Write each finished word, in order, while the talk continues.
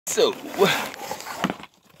So,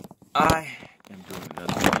 I am doing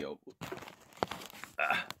another video.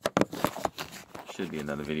 Should be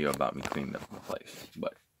another video about me cleaning up my place,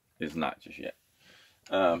 but it's not just yet.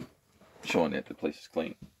 Showing that the place is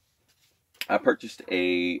clean. I purchased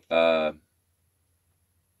a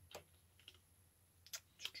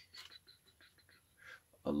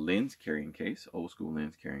lens carrying case, old school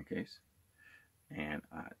lens carrying case, and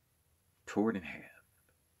I tore it in half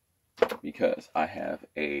because I have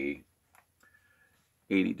a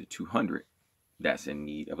 80-200 that's in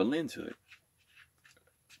need of a lens hood.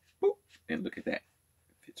 Boop. And look at that,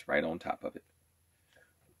 it fits right on top of it,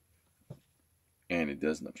 and it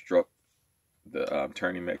doesn't obstruct the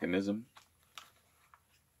turning mechanism.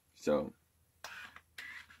 So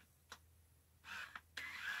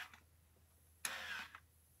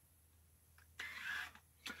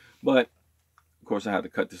but of course I had to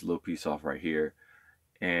cut this little piece off right here,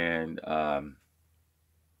 and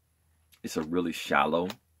it's a really shallow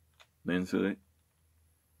lens hood.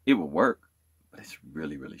 It will work, but it's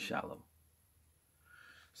really shallow.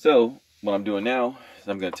 So what I'm doing now is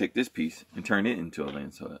I'm going to take this piece and turn it into a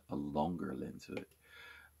lens hood, a longer lens hood,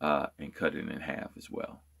 and cut it in half as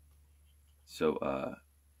well. So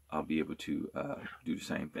I'll be able to do the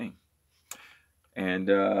same thing. And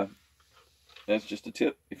that's just a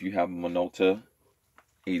tip. If you have a Minolta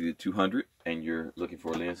 80-200 and you're looking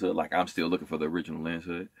for a lens hood, like I'm still looking for the original lens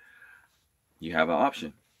hood, you have an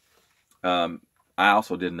option. I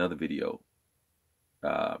also did another video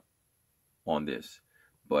on this,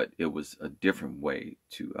 but it was a different way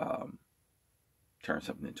to turn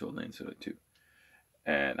something into a lens hood too.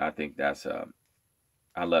 And I think that's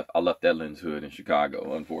I left that lens hood in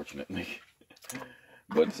Chicago, unfortunately.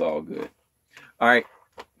 But it's all good. All right,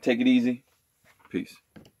 take it easy. Peace.